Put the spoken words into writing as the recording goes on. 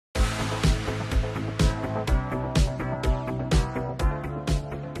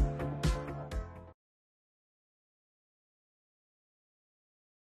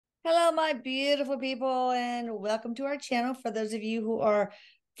Hello, my beautiful people, and welcome to our channel. For those of you who are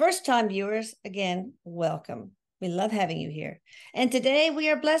first-time viewers, again, welcome. We love having you here. And today we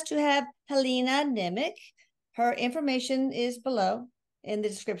are blessed to have Helena Nimick. Her information is below in the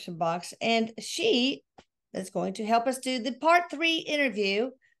description box, and she is going to help us do the part 3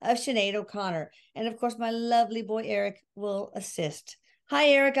 interview of Sinead O'Connor. And of course, my lovely boy Erik will assist. Hi,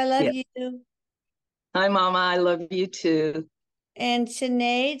 Erik. I love you. Hi, Mama. I love you too. And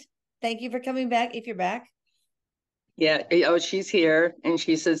Sinead, thank you for coming back, if you're back. Yeah. Oh, she's here, and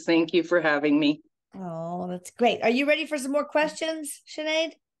she says, thank you for having me. Oh, that's great. Are you ready for some more questions,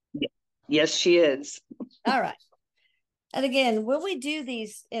 Sinead? Yes, she is. All right. And again, when we do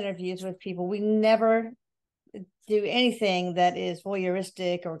these interviews with people, we never do anything that is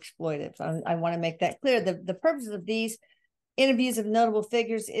voyeuristic or exploitive. I want to make that clear. The purpose of these interviews of notable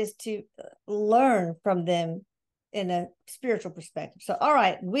figures is to learn from them in a spiritual perspective. So, all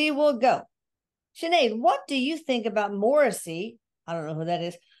right, we will go. Sinead, what do you think about Morrissey? I don't know who that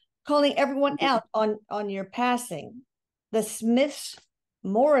is. Calling everyone out on your passing. The Smiths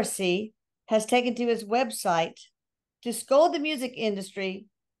Morrissey has taken to his website to scold the music industry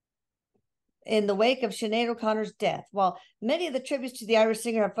in the wake of Sinead O'Connor's death. While many of the tributes to the Irish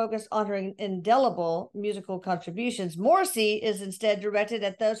singer have focused on her indelible musical contributions, Morrissey is instead directed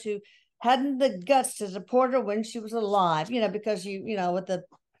at those who hadn't the guts to support her when she was alive. Because with the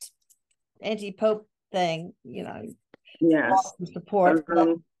anti-Pope thing, Yes. support.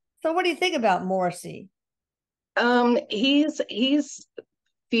 So what do you think about Morrissey? He's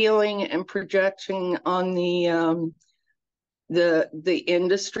feeling and projecting on the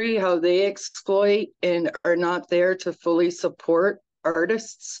industry, how they exploit and are not there to fully support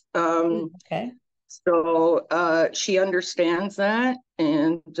artists. Okay. So she understands that,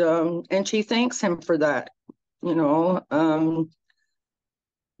 and she thanks him for that,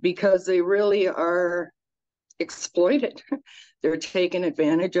 because they really are exploited. They're taken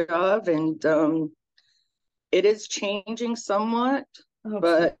advantage of, and it is changing somewhat,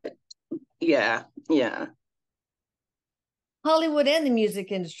 but so. yeah. Hollywood and the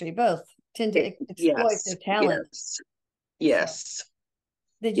music industry both tend to exploit their talent. Yes. So,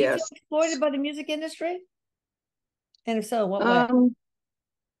 did you feel exploited by the music industry? And if so, what way?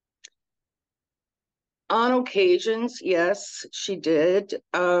 On occasions, yes, she did.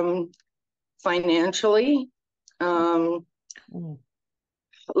 Financially,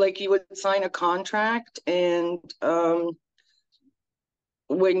 like you would sign a contract, and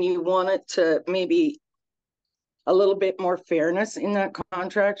when you wanted to maybe a little bit more fairness in that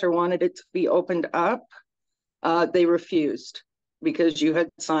contract or wanted it to be opened up, they refused because you had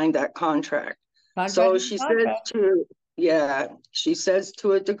signed that contract. So she says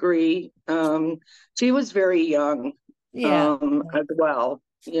to a degree, she was very young, as well,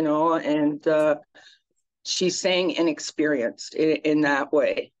 and she's saying inexperienced in that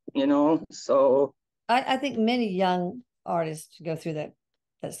way, so. I think many young artists go through that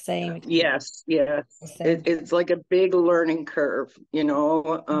same experience. Yes. It's like a big learning curve,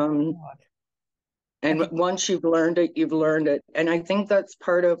 and once you've learned it, you've learned it. And I think that's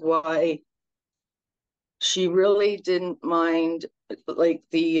part of why she really didn't mind, like,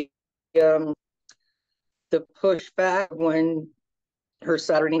 the pushback when her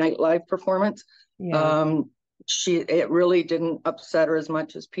Saturday Night Live performance. It really didn't upset her as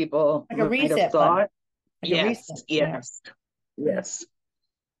much as people might have thought. Yes.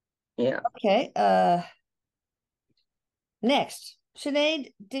 Yeah. Okay. Next,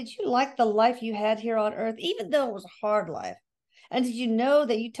 Sinead, did you like the life you had here on Earth, even though it was a hard life? And did you know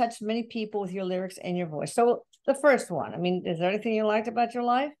that you touched many people with your lyrics and your voice? So the first one, is there anything you liked about your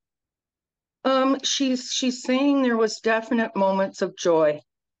life? She's saying there was definite moments of joy.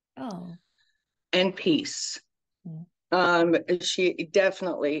 And peace. She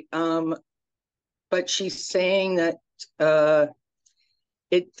definitely, but she's saying that there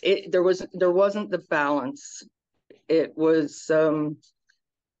wasn't the balance. It was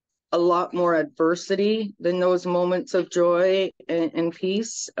a lot more adversity than those moments of joy and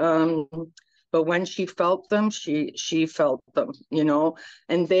peace. But when she felt them, she felt them,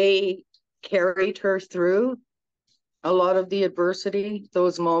 and they carried her through a lot of the adversity,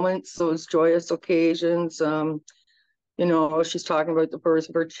 those moments, those joyous occasions. She's talking about the birth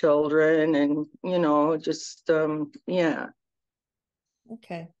of her children, and just yeah.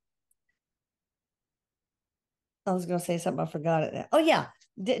 Okay. I was going to say something, I forgot it. Oh yeah,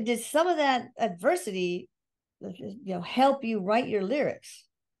 did some of that adversity, help you write your lyrics?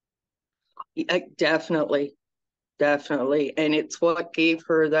 Definitely, and it's what gave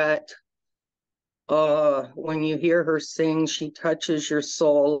her that when you hear her sing, she touches your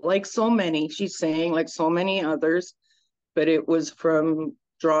soul, like so many. She's saying like so many others, but it was from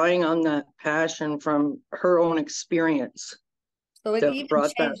drawing on that passion from her own experience So it that even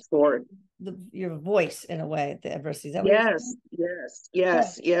brought that changed forward. your voice in a way, the adversity. Is that what you're Yes, saying? yes, Yeah.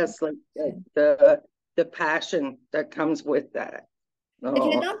 yes, yes. Like Yeah. the passion that comes with that. If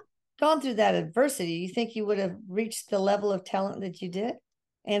you had Oh, not gone through that adversity, you think you would have reached the level of talent that you did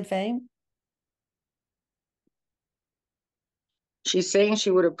and fame? she's saying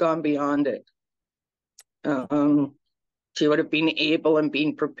she would have gone beyond it. Um, she would have been able and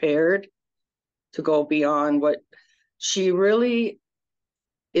been prepared to go beyond what she really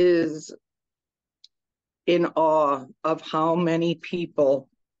is in awe of how many people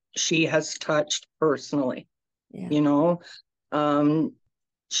she has touched personally. Yeah. You know, um,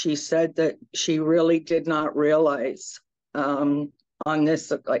 she said that she really did not realize on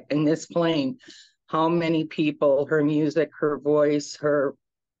this, like in this plane, how many people her music, her voice, her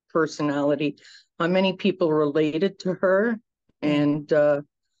personality, how many people related to her Yeah. and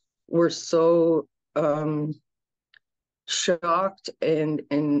were so shocked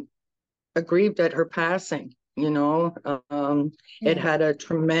and aggrieved at her passing. You know, it Yeah. had a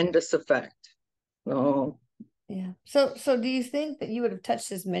tremendous effect. Oh, Yeah. So do you think that you would have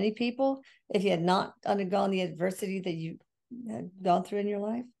touched as many people if you had not undergone the adversity that you had gone through in your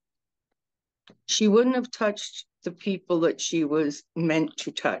life? she wouldn't have touched the people that she was meant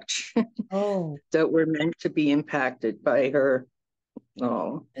to touch, Oh, that were meant to be impacted by her.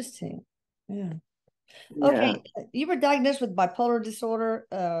 Oh, interesting. Yeah. yeah. Okay. You were diagnosed with bipolar disorder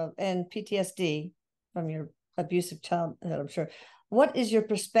and PTSD from your abusive childhood, I'm sure. What is your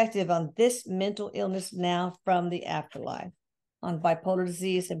perspective on this mental illness now from the afterlife, on bipolar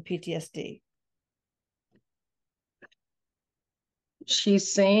disease and PTSD?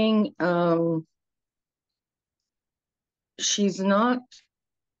 She's saying she's not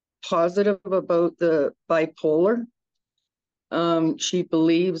positive about the bipolar. She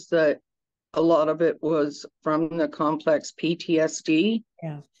believes that a lot of it was from the complex PTSD.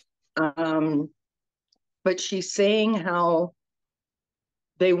 Yeah. Um, but she's saying how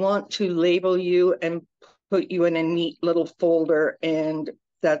they want to label you and put you in a neat little folder, and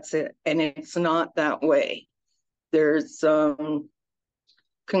that's it. And it's not that way. There's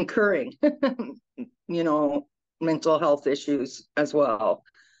concurring, you know, mental health issues as well.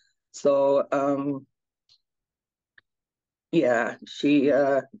 So, yeah, she,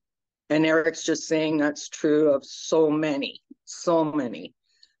 and Erik's just saying that's true of so many,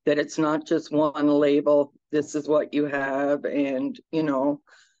 that it's not just one label. This is what you have, and, you know,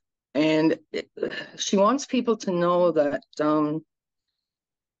 and she wants people to know that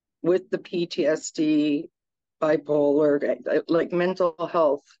with the PTSD, bipolar, like mental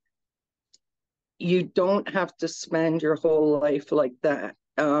health, you don't have to spend your whole life like that.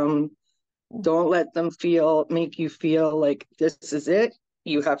 Don't let them make you feel like this is it.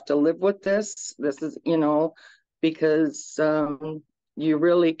 You have to live with this. This is, you know, because you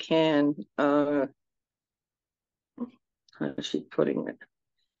really can, how is she putting it?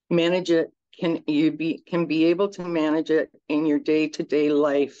 Manage it. Can be able to manage it in your day-to-day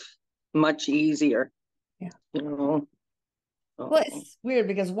life much easier, Yeah. you know. Well, it's weird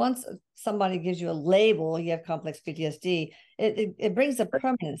because once somebody gives you a label, you have complex PTSD, it brings a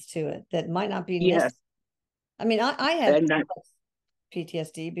permanence to it that might not be Yes, necessary. I mean, I have and that, complex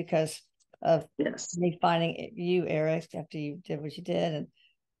PTSD because of yes. me finding you, Erik, after you did what you did and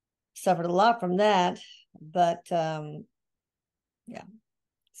suffered a lot from that. But yeah.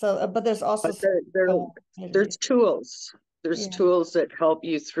 So, but there's also But there's tools. There's yeah, tools that help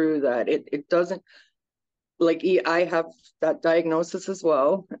you through that. It doesn't, like, I have that diagnosis as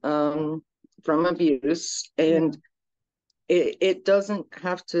well, from abuse, yeah, and it doesn't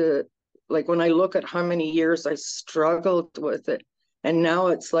have to, like, when I look at how many years I struggled with it, and now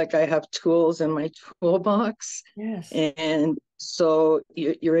it's like I have tools in my toolbox, yes, and so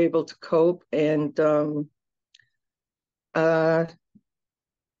you're able to cope and uh,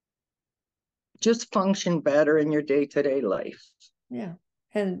 just function better in your day-to-day life. yeah.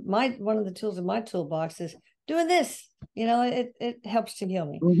 And my one of the tools in my toolbox is doing this. You know, it helps to heal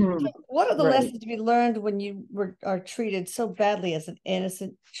me. Mm-hmm. So what are the Right. lessons we learned when you are treated so badly as an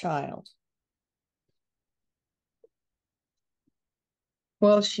innocent child?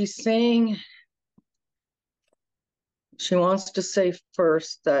 Well, she's saying she wants to say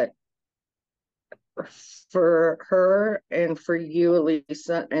first that for her and for you,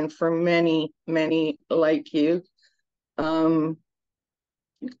 Elisa, and for many, many like you, um,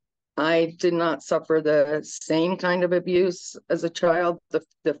 I did not suffer the same kind of abuse as a child.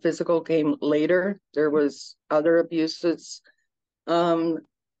 The physical came later. There was other abuses. No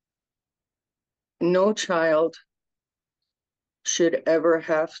child should ever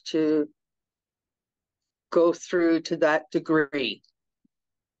have to go through to that degree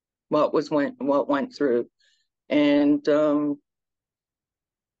what went through. And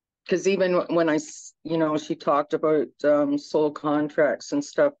because even when she talked about soul contracts and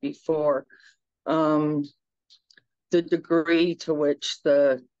stuff before, the degree to which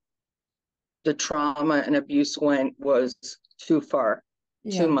the trauma and abuse went was too far,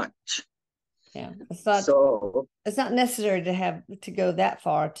 too much. Yeah, it's not necessary to have to go that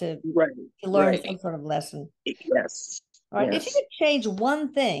far to learn some sort of lesson. Yes. All right. If you could change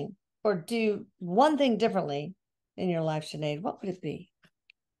one thing or do one thing differently in your life, SINEAD, what would it be?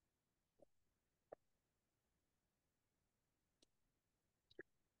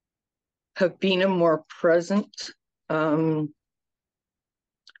 Have been a more present,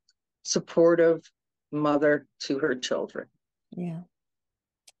 supportive mother to her children. Yeah.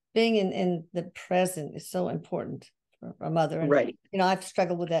 Being in the present is so important for a mother. And, I've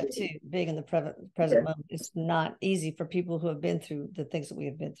struggled with that too. Being in the present moment is not easy for people who have been through the things that we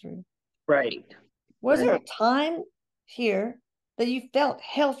have been through. Right. Was there a time here that you felt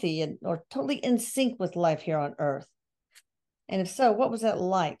healthy and or totally in sync with life here on Earth? And if so, what was that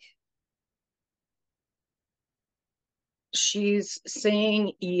like? She's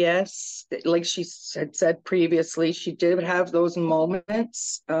saying yes, like she had said previously, she did have those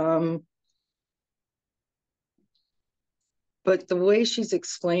moments. But the way she's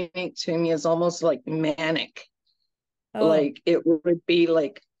explaining it to me is almost like manic. Like it would be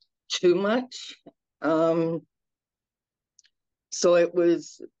like too much. So it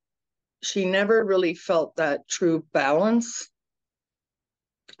was, she never really felt that true balance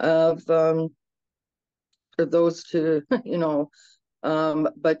of those two,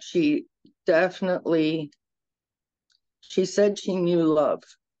 but she definitely, she said she knew love.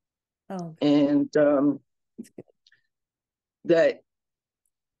 And that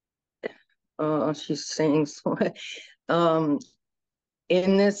she's saying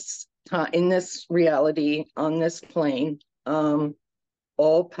in this reality, on this plane,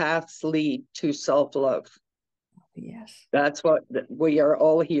 all paths lead to self-love. Yes, that's what we are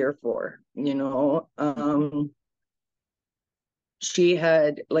all here for. She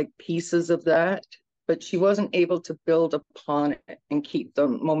had like pieces of that, but she wasn't able to build upon it and keep the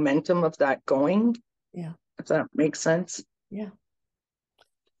momentum of that going. Yeah, if that makes sense. Yeah.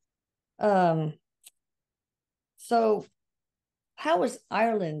 So how was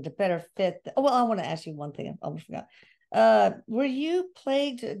Ireland a better fit? Well, I want to ask you one thing. I almost forgot. Were you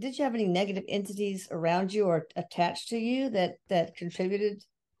plagued? Did you have any negative entities around you or attached to you that contributed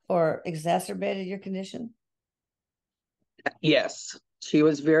or exacerbated your condition? Yes, she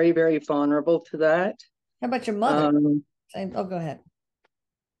was very, very vulnerable to that. How about your mother? Go ahead.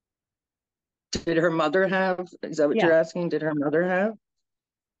 Did her mother have? Is that what you're asking? Did her mother have?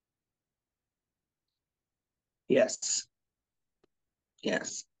 Yes.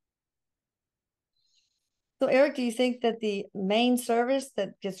 Yes. So, Erik, do you think that the main service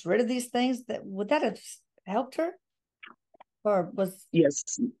that gets rid of these things, would that have helped her? Or was...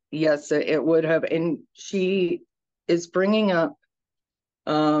 Yes, it would have. And she is bringing up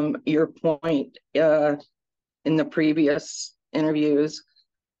your point in the previous interviews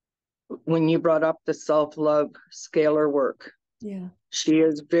when you brought up the self-love scalar work. Yeah. She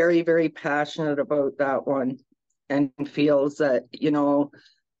is very, very passionate about that one and feels that,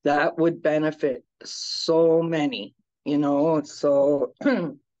 that would benefit so many, so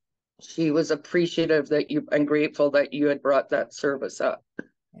she was appreciative and grateful that you had brought that service up.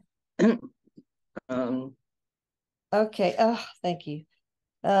 Okay. Oh, thank you.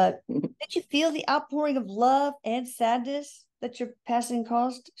 Did you feel the outpouring of love and sadness that your passing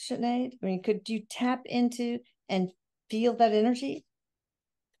caused, SINEAD? I mean, could you tap into and feel that energy?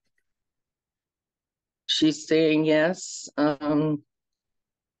 She's saying yes.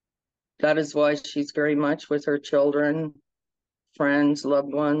 That is why she's very much with her children, friends,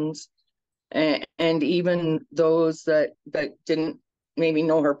 loved ones, and even those that didn't maybe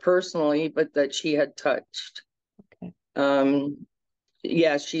know her personally, but that she had touched. Okay.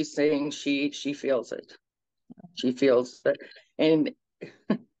 Yeah, she's saying she feels it. She feels that. And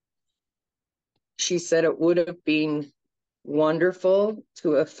she said it would have been wonderful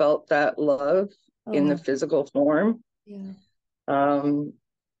to have felt that love in the physical form. Yeah.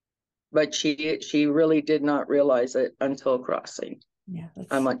 But she really did not realize it until crossing. Yeah,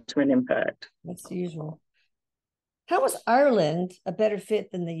 how much of an impact. That's usual. How was Ireland a better fit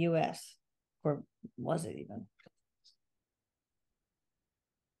than the US? Or was it even?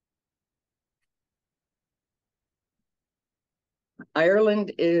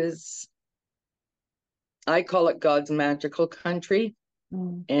 Ireland is, I call it God's magical country.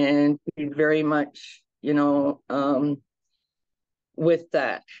 And very much, with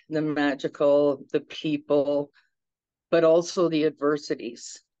that, the magical, the people, but also the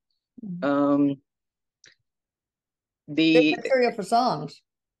adversities. Good material for songs.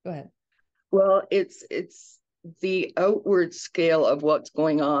 Go ahead. Well, it's the outward scale of what's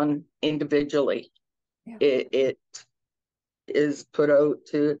going on individually. Yeah. It is put out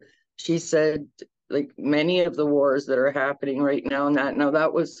to, she said, like many of the wars that are happening right now, and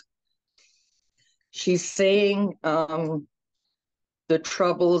that was, she's saying the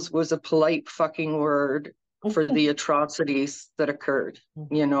Troubles was a polite fucking word for the atrocities that occurred,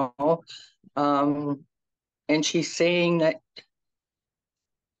 and she's saying that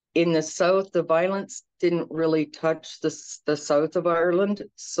in the South, the violence didn't really touch the South of Ireland.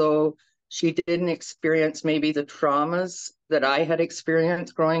 So she didn't experience maybe the traumas that I had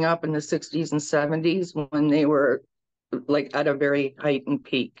experienced growing up in the 60s and 70s when they were like at a very heightened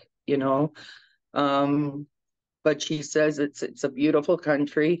peak, But she says it's a beautiful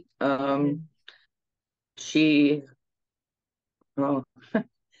country. She, well,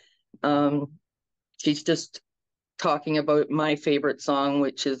 she's just talking about my favorite song,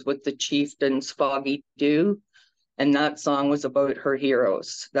 which is with the Chieftains, Foggy Dew. And that song was about her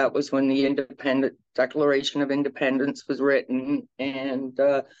heroes. That was when the Declaration of Independence was written. And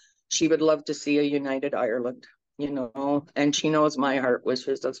she would love to see a united Ireland, and she knows my heart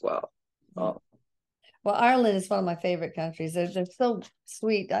wishes as well. So. Well, Ireland is one of my favorite countries. They're so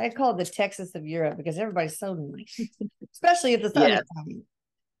sweet. I call it the Texas of Europe because everybody's so nice, especially if the sun is coming.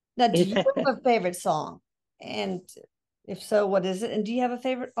 Now, do you have a favorite song? And if so, what is it? And do you have a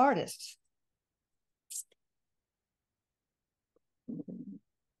favorite artist?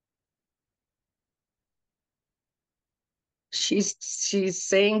 She's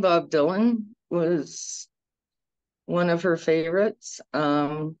saying Bob Dylan was one of her favorites.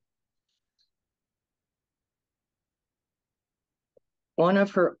 One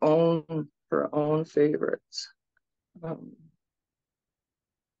of her own favorites.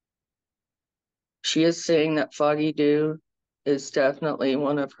 She is saying that Foggy Dew is definitely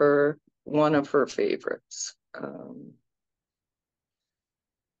one of her favorites.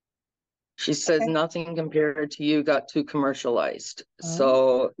 She says nothing compared to you got too commercialized.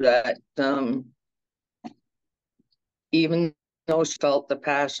 So that even though she felt the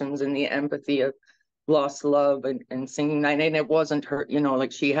passions and the empathy of lost love and singing that, and it wasn't her,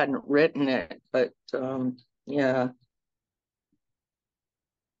 like she hadn't written it, but yeah.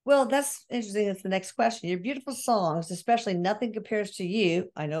 Well, that's interesting. That's the next question. Your beautiful songs, especially Nothing Compares to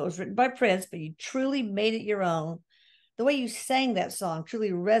You. I know it was written by Prince, but you truly made it your own. The way you sang that song truly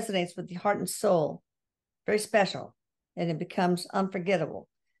resonates with the heart and soul. Very special. And it becomes unforgettable.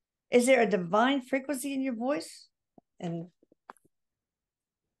 Is there a divine frequency in your voice? And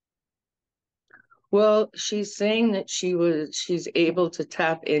well, she's saying that she's able to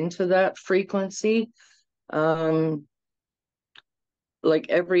tap into that frequency. Like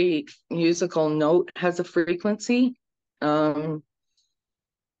every musical note has a frequency. And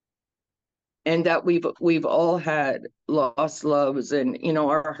that we've all had lost loves and,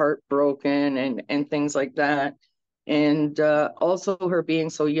 our heart broken and things like that. And also her being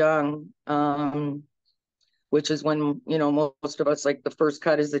so young, which is when, most of us, like the first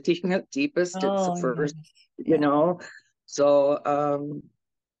cut is the deepest. It's the first, So,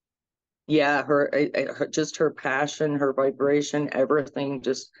 yeah, her just her passion, her vibration, everything,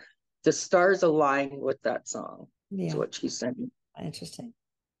 just the stars aligned with that song. Yeah. Is what she's saying. Interesting.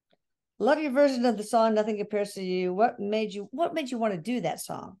 Love your version of the song, Nothing Compares to You. What made you want to do that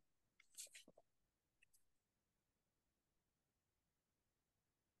song?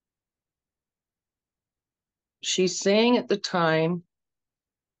 She's saying at the time,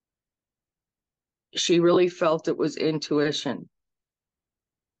 she really felt it was intuition.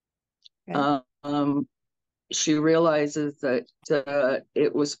 Okay. She realizes that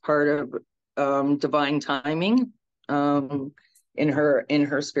it was part of divine timing in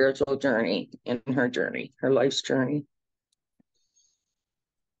her spiritual journey, her life's journey.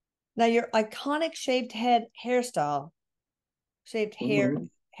 Now, your iconic shaved head hairstyle,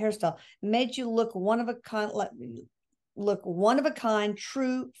 hairstyle made you look one of a kind,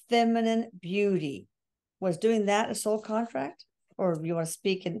 true feminine beauty. Was doing that a soul contract, or you want to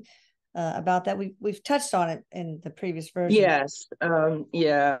speak about that? We've touched on it in the previous version. Yes.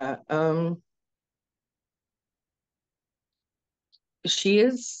 Yeah. she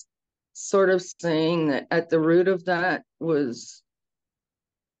is sort of saying that at the root of that was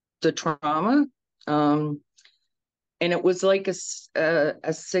the trauma. And it was like like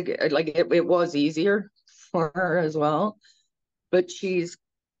it was easier for her as well, but she's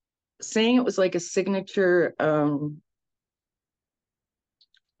saying it was like a signature,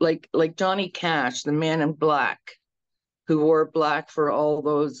 like Johnny Cash, the Man in Black, who wore black for all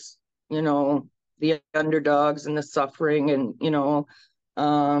those, the underdogs and the suffering, and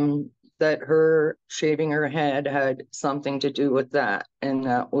that her shaving her head had something to do with that, and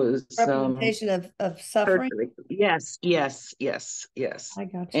that was Representation of her. suffering. Yes, yes, yes, yes, I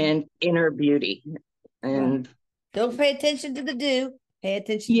got you. and inner beauty, Right. and Don't pay attention to the do. Pay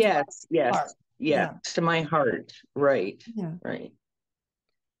attention to yes, our yes, heart. yes, Yeah. to my heart. Right, Yeah. right.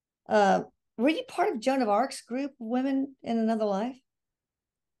 Uh, were you part of Joan of Arc's group, Women in Another Life?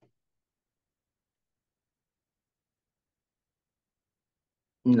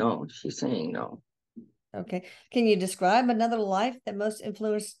 No, she's saying no. Okay. Can you describe another life that most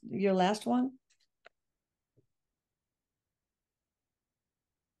influenced your last one?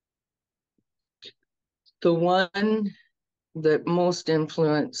 The one that most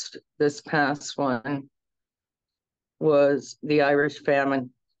influenced this past one was the Irish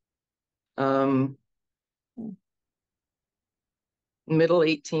famine. Um, Middle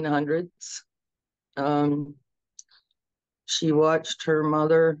 1800s. She watched her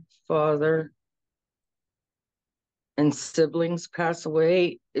mother, father, and siblings pass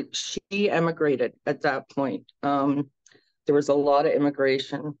away. She emigrated at that point. There was a lot of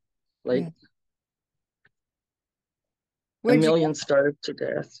immigration, like Yeah. a Where'd you million starved to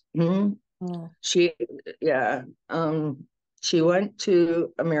death. Hmm. go? She, yeah, she went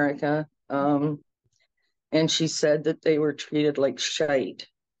to America, and she said that they were treated like shite.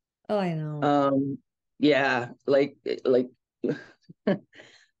 Oh, I know. Yeah, like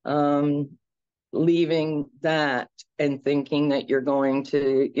um leaving that and thinking that you're going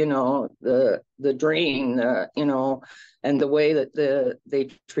to, the dream, and the way that they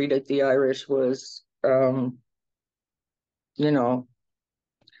treated the Irish was, you know,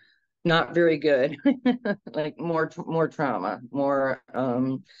 not very good. Like more trauma, more,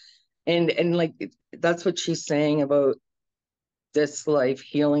 and like that's what she's saying about this life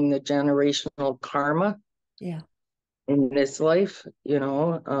healing the generational karma Yeah. in this life,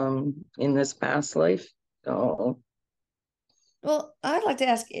 in this past life. So, Well, I'd like to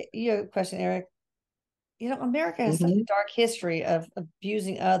ask you a question, Erik. America has such a mhm. dark history of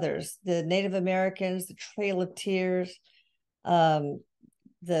abusing others. The Native Americans, the Trail of Tears, um,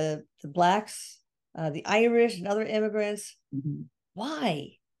 the blacks, the Irish, and other immigrants. Mhm.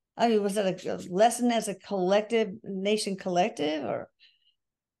 Why? I mean, was that a lesson as a collective nation collective, or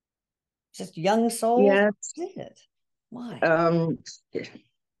just young souls? Yes. What is it? Why? Um,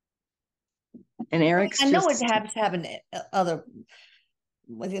 and Eric's I know it just, has happened other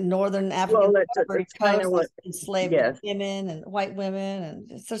within northern African well, Ivory that's kind of Coast, what, enslaved yes. women and white women,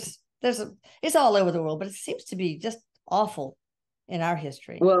 and it's all over the world, but it seems to be just awful in our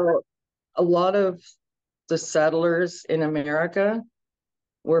history. Well, a lot of the settlers in America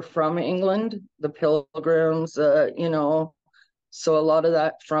were from England, the Pilgrims, so a lot of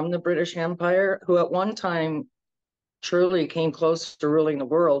that from the British Empire, who at one time truly came close to ruling the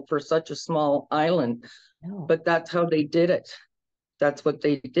world for such a small island. No. But that's how they did it. That's what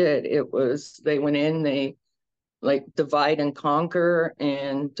they did. They went in, they like divide and conquer,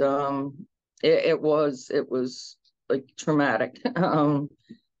 and it was like traumatic.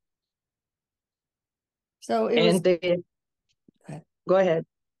 So it was. And they Okay. go ahead.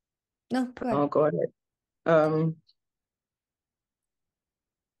 No, go ahead. Oh, go ahead. Um,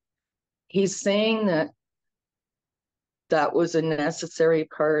 he's saying that that was a necessary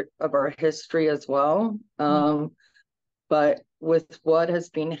part of our history as well. But with what has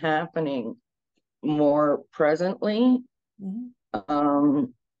been happening more presently, Mhm.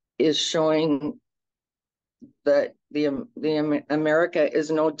 um, is showing that the America is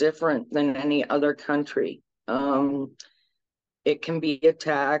no different than any other country. It can be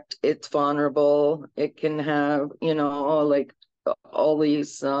attacked. It's vulnerable. It can have, like all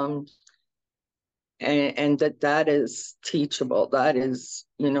these, and that is teachable. That is,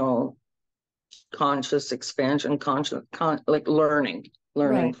 conscious expansion, like learning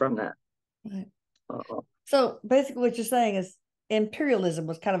Right, from that. right. Uh, So basically, what you're saying is imperialism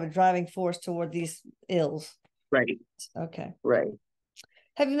was kind of a driving force toward these ills. right, Okay. right.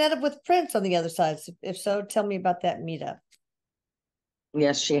 Have you met up with Prince on the other side? If so, tell me about that meetup.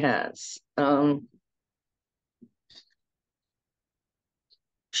 Yes, she has.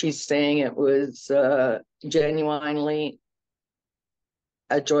 She's saying it was genuinely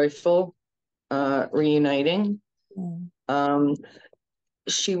a joyful reuniting. Mm.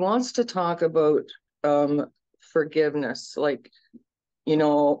 She wants to talk about forgiveness, like, you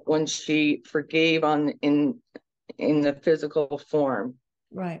know, when she forgave in the physical form.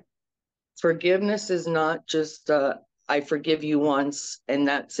 Right. Forgiveness is not just I forgive you once and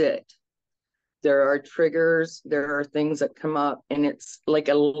that's it. There are triggers, there are things that come up, and it's like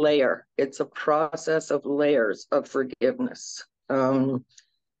a layer. It's a process of layers of forgiveness. And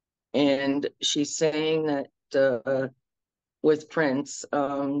she's saying that with Prince,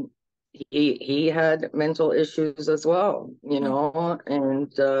 he had mental issues as well, you know,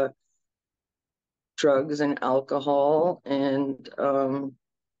 and drugs and alcohol, and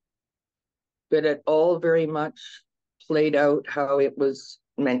but it all very much played out how it was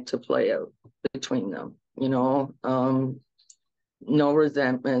meant to play out between them, you know. No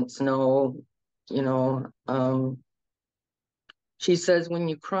resentments, no, you know. She says when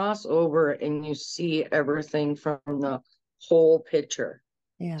you cross over and you see everything from the whole picture,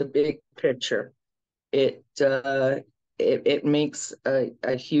 Yeah. the big picture, it it makes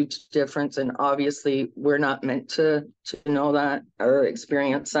a huge difference. And obviously we're not meant to know that or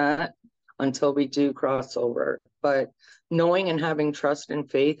experience that until we do cross over. But knowing and having trust and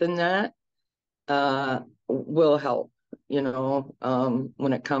faith in that will help, you know,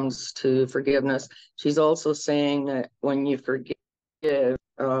 when it comes to forgiveness. She's also saying that when you forgive,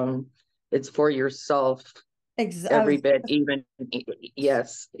 it's for yourself every bit, even,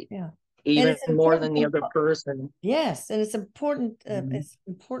 yes, Yeah. And even it's more important. than the other person. Yes, and it's important. Mhm. It's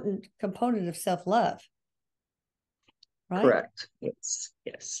important component of self-love, right? Correct. Yes.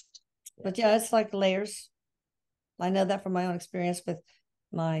 Yes. But yeah, it's like layers. I know that from my own experience with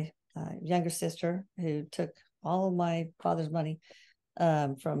my younger sister, who took all of my father's money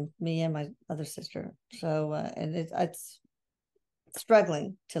from me and my other sister. So, and it's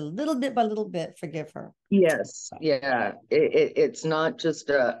struggling to little bit by little bit forgive her. Yes. Yeah. It's not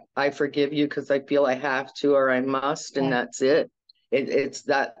just I forgive you because I feel I have to or I must, and Right. that's it. It's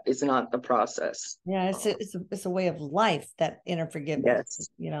that is not the process. Yeah, it's a way of life, that inner forgiveness. Yes.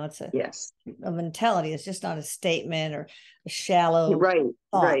 You know, it's Yes. a mentality. It's just not a statement or a shallow Right.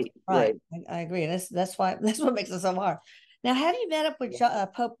 thought. Right. Right. Right. I agree. And that's why that's what makes it so hard. Now, have you met up with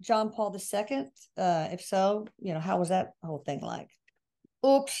Pope John Paul II? If so, you know, how was that whole thing like?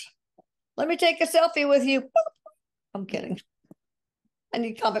 Oops. Let me take a selfie with you. I'm kidding. I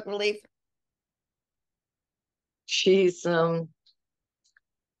need comic relief. She's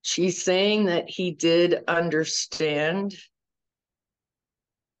saying that he did understand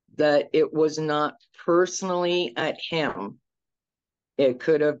that it was not personally at him. It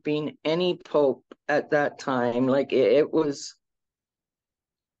could have been any pope at that time. Like it was,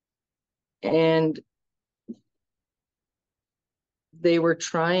 and they were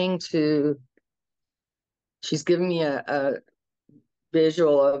trying to, she's giving me a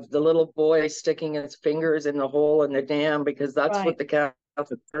visual of the little boy sticking his fingers in the hole in the dam, because that's what Right. the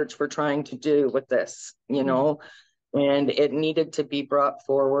Catholic Church were trying to do with this, you Yeah. know. And it needed to be brought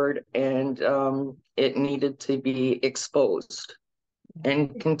forward, and it needed to be exposed,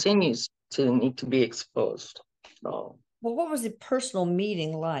 and continues to need to be exposed. So, well, what was the personal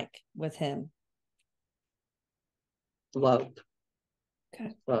meeting like with him? love.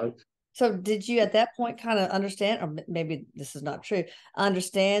 Okay. Love. So did you at that point kind of understand, or maybe this is not true,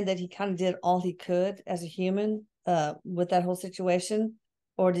 understand that he kind of did all he could as a human with that whole situation?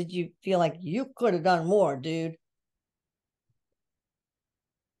 Or did you feel like you could have done more, dude?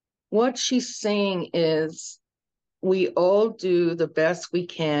 What she's saying is we all do the best we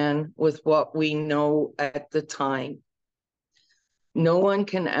can with what we know at the time. No one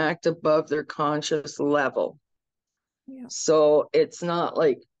can act above their conscious level. Yeah. So it's not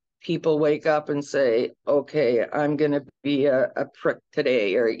like people wake up and say, okay, I'm going to be a prick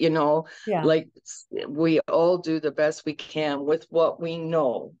today, or, you know, Yeah. like we all do the best we can with what we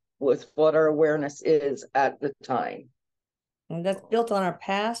know, with what our awareness is at the time. And that's built on our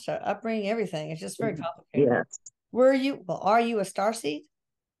past, our upbringing, everything. It's just very complicated. Yes. Are you a starseed?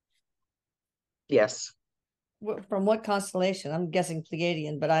 Yes. From what constellation? I'm guessing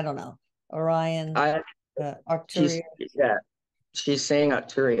Pleiadian, but I don't know. Orion, I, Arcturus. yeah, she's saying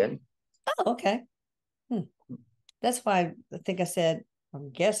Arcturian. Oh, okay. That's why I think I said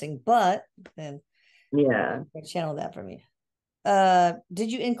I'm guessing, but then Yeah. channel that for me.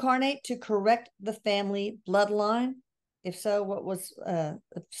 Did you incarnate to correct the family bloodline? If so,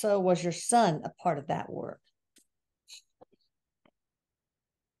 was your son a part of that work?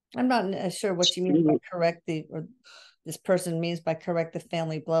 I'm not sure what you mean by correct or this person means by correct the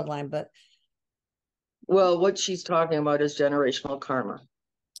family bloodline, but Well, what she's talking about is generational karma.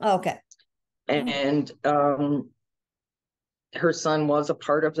 Okay. And her son was a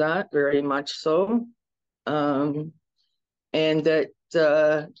part of that, very much so. And that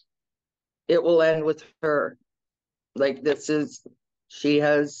it will end with her. Like, she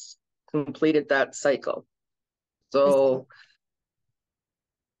has completed that cycle. So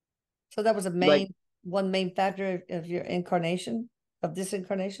that was like, one main factor of your incarnation, of this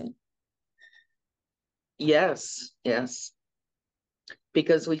incarnation. yes,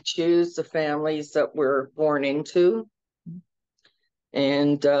 because we choose the families that we're born into,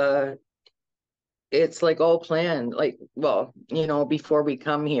 and it's like all planned, like, well, before we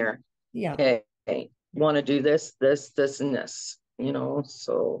come here. Yeah. Okay, want to do this, and this,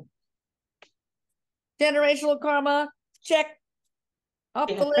 so. Generational karma, check off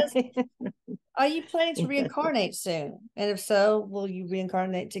the list. Yeah. Are you planning to reincarnate soon? And if so, will you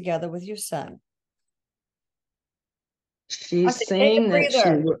reincarnate together with your son? I She's said, take a saying that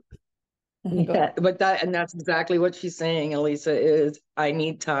breather. yeah, but that's exactly what she's saying, Elisa, is I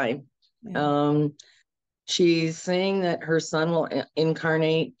need time. Yeah. She's saying that her son will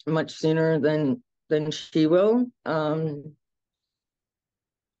incarnate much sooner than she will.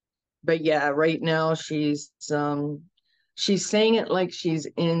 But yeah, right now she's saying it like she's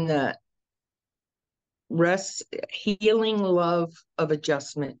in that healing love of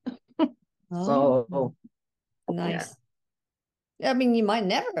adjustment. Oh, So nice. Yeah. I mean, you might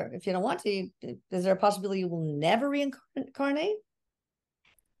never, if you don't want to. Is there a possibility you will never reincarnate?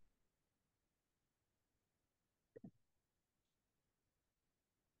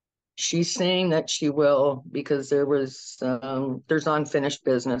 she's saying that she will, because there's unfinished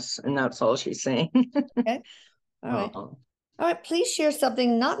business, and that's all she's saying. Okay. All right. All right. Please share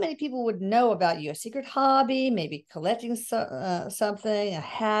something not many people would know about you. A secret hobby, maybe collecting something, a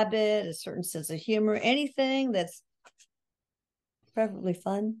habit, a certain sense of humor, anything that's preferably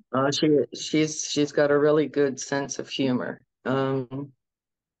fun. She's got a really good sense of humor.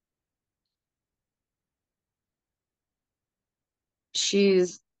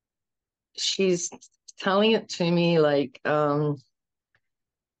 She's telling it to me like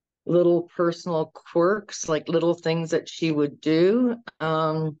little personal quirks, like little things that she would do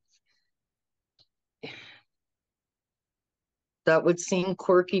that would seem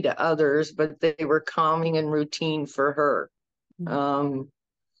quirky to others, but they were calming and routine for her. And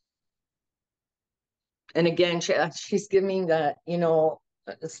again, she's giving that,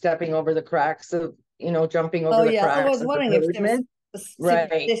 stepping over the cracks of, jumping over the Yeah. I cracks was of the wondering if there was pavement. a Right,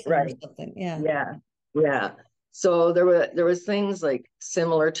 superstition or right. something. Yeah. Yeah. So there was things like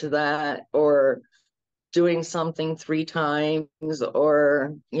similar to that, or doing something 3 times,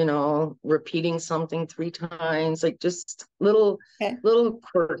 or repeating something 3 times, like just little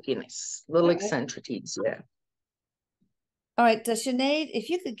quirkiness, little eccentricities. Yeah. All right, Sinead, if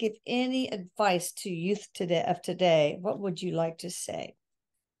you could give any advice to youth today, what would you like to say?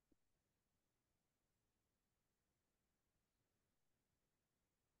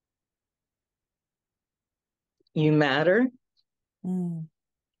 You matter. Do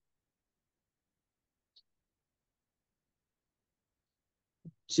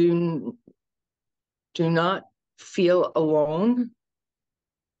not feel alone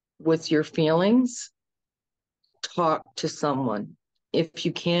with your feelings. Talk to someone. If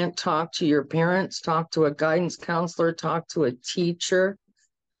you can't talk to your parents, talk to a guidance counselor, talk to a teacher.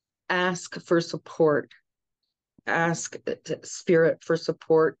 Ask for support. Ask spirit for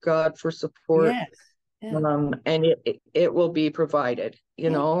support, God for support. Yes. Yeah. And it will be provided,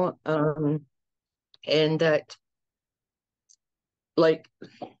 and that, like,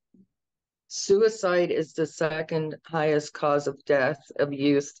 suicide is the second highest cause of death of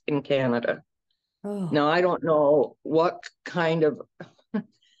youth in Canada. Now, I don't know what kind of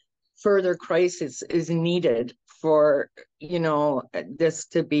further crisis is needed for, this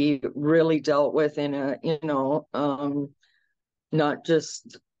to be really dealt with in a, not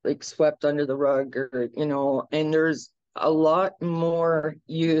just like swept under the rug, or, and there's a lot more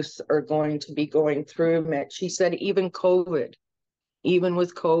youth are going to be going through it. She said even with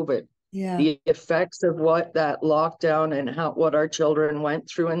COVID, the effects of what that lockdown and what our children went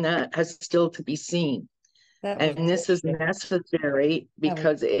through, and that has still to be seen. And this is necessary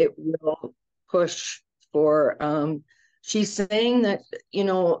because it will push for, she's saying that,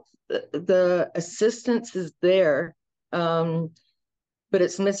 the assistance is there, but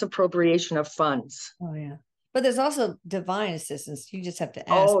it's misappropriation of funds. Oh, yeah. But there's also divine assistance. You just have to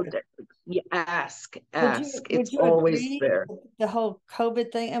ask. Oh, you ask. It's Would you always agree there. the whole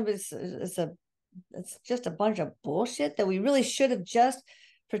COVID thing? It's just a bunch of bullshit that we really should have just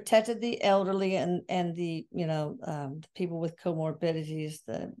protected the elderly and the, the people with comorbidities,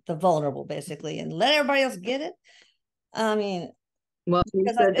 the vulnerable, basically, and let everybody else get it. I mean, well, you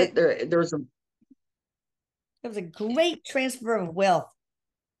said that there's a it was a great transfer of wealth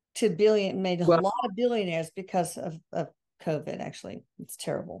to made a lot of billionaires because of COVID. Actually, it's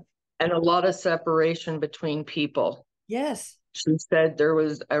terrible. And a lot of separation between people. Yes. She said there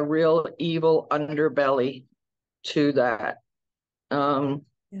was a real evil underbelly to that. Yeah.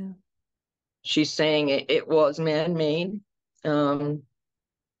 She's saying it was man-made, and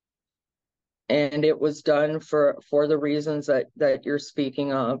it was done for the reasons that you're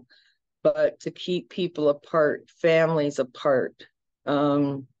speaking of, but to keep people apart, families apart.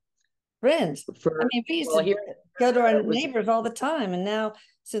 Friends. I mean, we used to go to our neighbors all the time, and now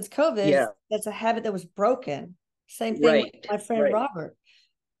since COVID, that's a habit that was broken. Same thing with my friend Robert.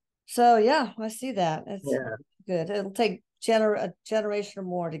 So yeah, I see that. It's good. It'll take a generation or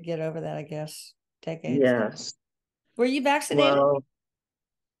more to get over that, I guess. Decades. Yes. Were you vaccinated,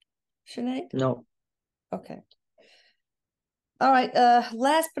 Sinead? No. Okay. All right.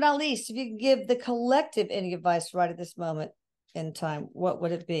 Last but not least, if you could give the collective any advice right at this moment in time, what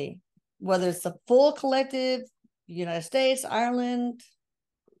would it be? Whether it's the full collective, United States, Ireland.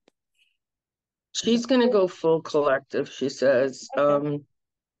 She's going to go full collective, she says. Okay.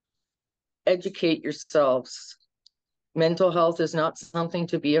 Educate yourselves. Mental health is not something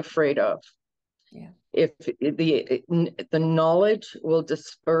to be afraid of. Yeah. If the knowledge will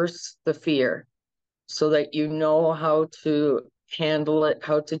disperse the fear so that you know how to handle it,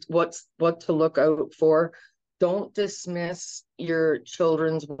 what to look out for. Don't dismiss your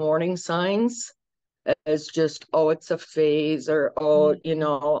children's warning signs as just, oh, it's a phase, or, oh,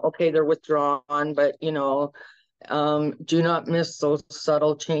 okay, they're withdrawn, but, do not miss those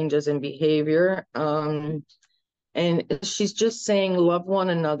subtle changes in behavior. And she's just saying, love one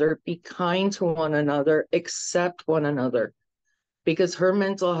another, be kind to one another, accept one another, because her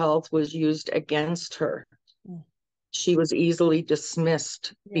mental health was used against her. She was easily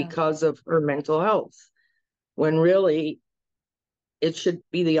dismissed because of her mental health, when really it should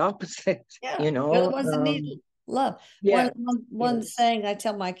be the opposite. Yeah, they're the ones that need love. One saying I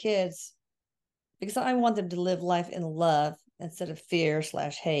tell my kids, because I want them to live life in love instead of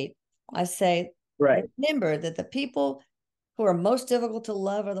fear/hate. I say, remember that the people who are most difficult to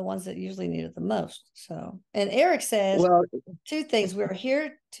love are the ones that usually need it the most. So, and Erik says two things: we're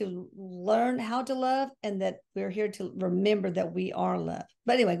here to learn how to love, and that we're here to remember that we are loved.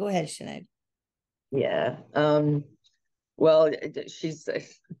 But anyway, go ahead, Sinead. Yeah. Well,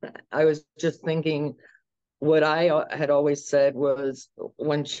 I was just thinking, what I had always said was,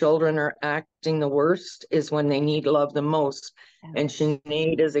 when children are acting the worst is when they need love the most. Yeah. And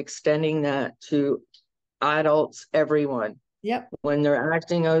Sinead is extending that to adults, everyone. Yep. When they're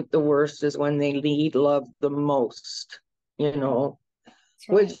acting out the worst is when they need love the most,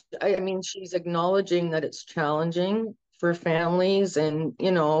 which, I mean, she's acknowledging that it's challenging for families, and,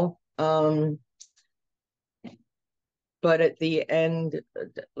 but at the end,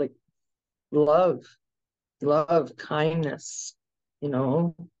 like, love, kindness,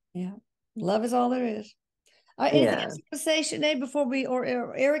 Yeah. Love is all there is. Anything else you want to say, Sinead, before we, or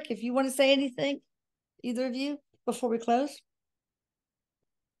Erik, if you want to say anything, either of you, before we close?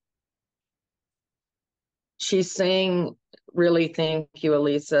 She's saying, really, thank you,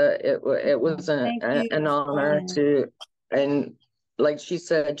 Elisa. It was an honor to, and like she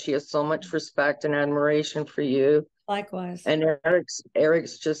said, she has so much respect and admiration for you. Likewise. And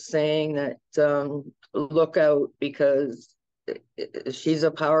Erik's just saying that, look out, because she's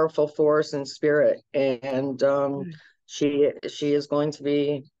a powerful force in spirit, and she is going to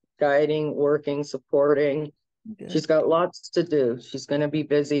be guiding, working, supporting. Good. She's got lots to do. She's going to be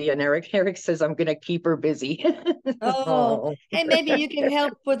busy. And Erik says, I'm going to keep her busy. Hey, maybe you can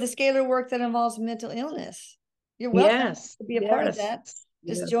help with the scalar work that involves mental illness. You're welcome to be a part of that.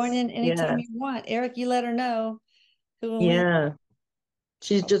 Just join in anytime you want. Erik, you let her know.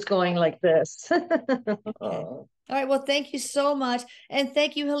 She's just going like this. Okay. All right. Well, thank you so much. And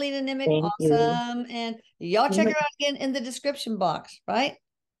thank you, Helena Nimick. Awesome. And y'all check her out again in the description box, right?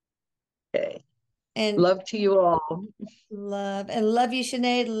 Okay. And love to you all. Love you,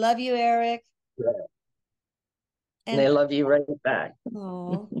 Sinead. Love you, Erik. Yeah. And they love you right back.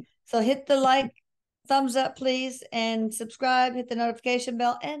 Oh, so hit the like, thumbs up, please, and subscribe. Hit the notification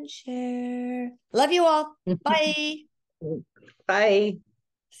bell and share. Love you all. Bye. Bye.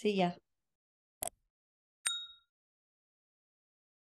 See ya.